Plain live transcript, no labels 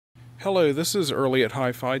Hello, this is Early at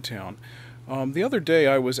Hi-Fi Town. The other day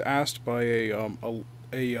I was asked by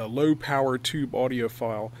a low-power tube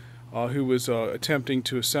audiophile who was attempting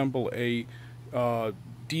to assemble a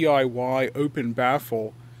DIY open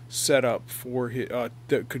baffle setup for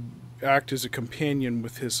that could act as a companion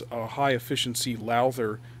with his high-efficiency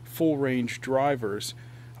Lowther full-range drivers.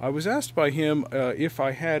 I was asked by him if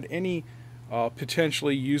I had any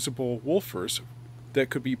potentially usable woofers that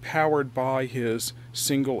could be powered by his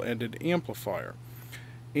single-ended amplifier.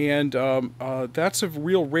 And that's a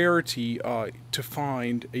real rarity to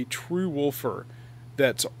find a true woofer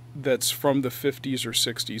that's from the 50s or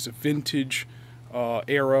 60s. A vintage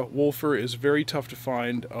era woofer is very tough to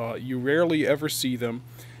find. You rarely ever see them.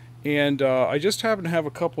 And I just happen to have a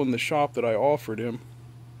couple in the shop that I offered him.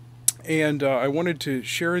 And I wanted to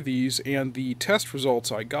share these and the test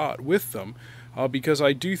results I got with them. Because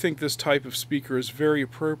I do think this type of speaker is very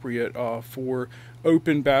appropriate for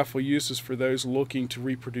open baffle uses for those looking to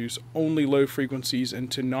reproduce only low frequencies and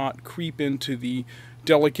to not creep into the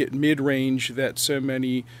delicate mid-range that so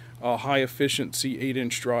many high-efficiency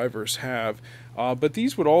 8-inch drivers have. But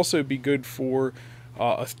these would also be good for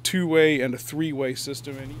a two-way and a three-way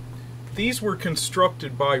system. These were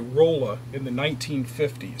constructed by ROLA in the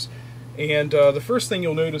 1950s. And the first thing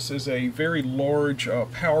you'll notice is a very large,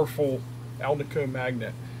 powerful Alnico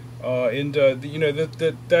magnet, you know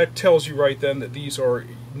that tells you right then that these are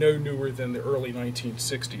no newer than the early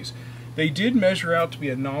 1960s. They did measure out to be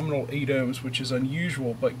a nominal 8 ohms, which is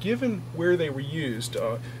unusual, but given where they were used,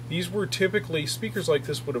 these were typically, speakers like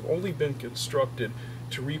this would have only been constructed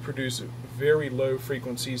to reproduce very low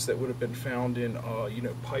frequencies that would have been found in you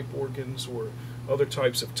know, pipe organs or other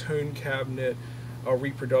types of tone cabinet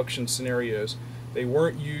reproduction scenarios. They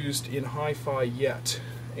weren't used in hi-fi yet.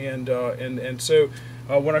 And so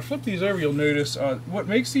when I flip these over, you'll notice what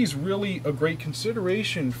makes these really a great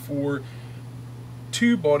consideration for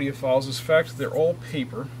tube audiophiles is the fact that they're all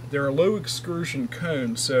paper. They're a low excursion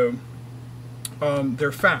cone, so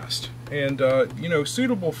they're fast and you know,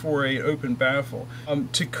 suitable for an open baffle.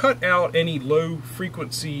 To cut out any low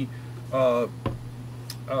frequency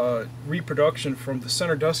reproduction from the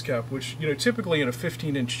center dust cap, which, you know, typically in a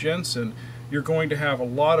 15-inch Jensen you're going to have a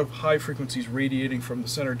lot of high frequencies radiating from the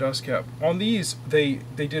center dust cap. On these, they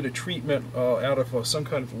did a treatment out of some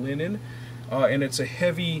kind of linen, and it's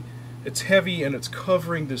heavy and it's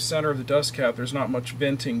covering the center of the dust cap. There's not much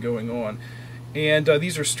venting going on. And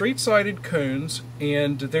these are straight-sided cones,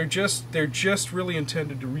 and they're just really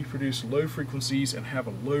intended to reproduce low frequencies and have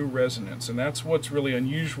a low resonance, and that's what's really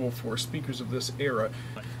unusual for speakers of this era.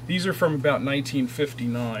 These are from about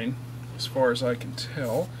 1959, as far as I can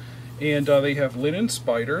tell. And they have linen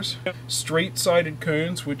spiders, straight-sided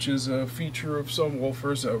cones, which is a feature of some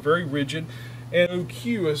woofers, very rigid, and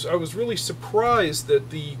OQ. I was really surprised that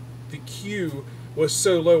the Q was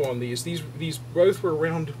so low on these. These both were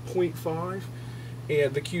around 0.5,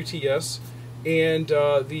 and the QTS, and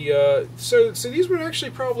so these would actually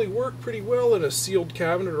probably work pretty well in a sealed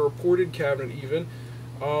cabinet or a ported cabinet even,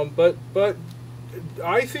 but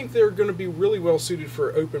I think they're going to be really well suited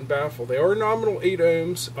for open baffle. They are nominal 8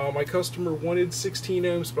 ohms. My customer wanted 16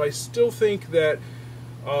 ohms, but I still think that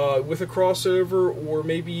with a crossover, or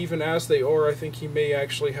maybe even as they are, I think he may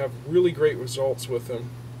actually have really great results with them.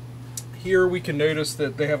 Here we can notice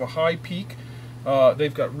that they have a high peak.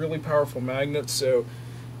 They've got really powerful magnets, so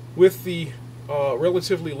with the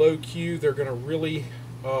relatively low Q, they're going to really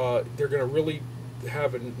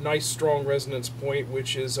have a nice strong resonance point,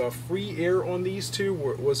 which is free air on these two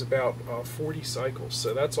was about 40 cycles,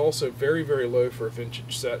 so that's also very, very low for a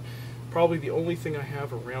vintage set. Probably the only thing I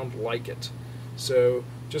have around like it. So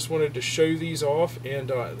just wanted to show these off,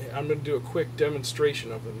 and I'm going to do a quick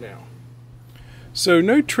demonstration of them now. So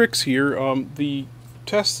no tricks here. The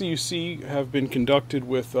tests that you see have been conducted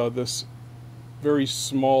with this very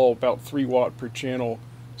small, about 3 watt per channel,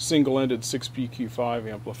 single-ended 6PQ5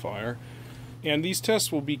 amplifier. And these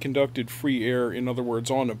tests will be conducted free air, in other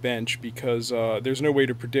words, on a bench, because there's no way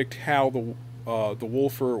to predict how the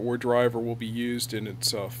woofer or driver will be used in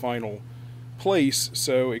its final place,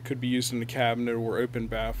 so it could be used in a cabinet or open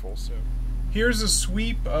baffle. So here's a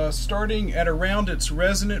sweep starting at around its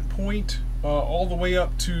resonant point, all the way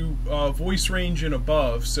up to voice range and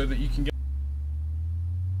above, so that you can get.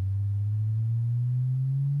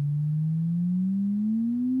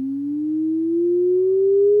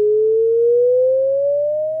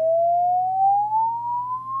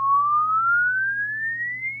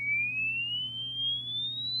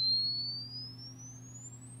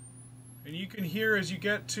 And you can hear as you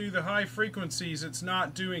get to the high frequencies, it's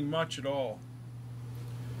not doing much at all.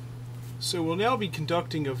 So we'll now be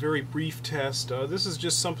conducting a very brief test. This is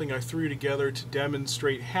just something I threw together to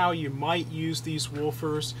demonstrate how you might use these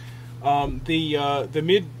woofers.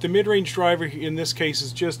 The mid-range driver in this case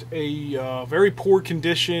is just a very poor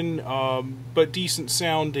condition but decent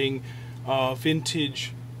sounding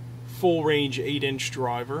vintage full-range 8-inch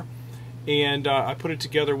driver. And I put it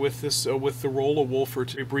together with this with the ROLA woofer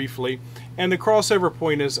very briefly. And the crossover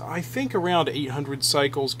point is, I think, around 800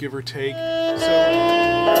 cycles, give or take.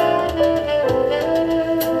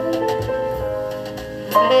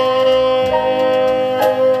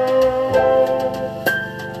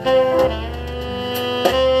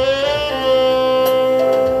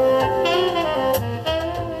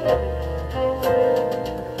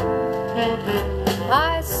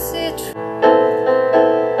 I sit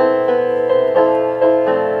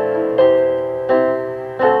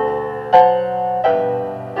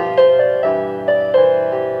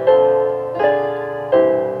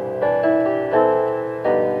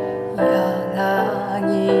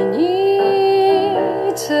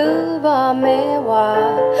ツバメは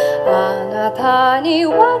あなたに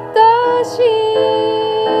私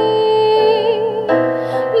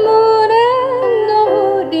胸の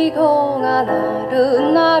振り子が鳴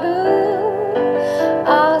る鳴る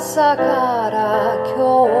朝から今日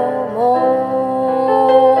も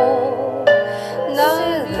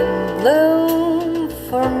Nothing bloom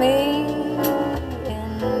for me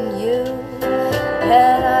and you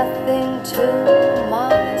and I think too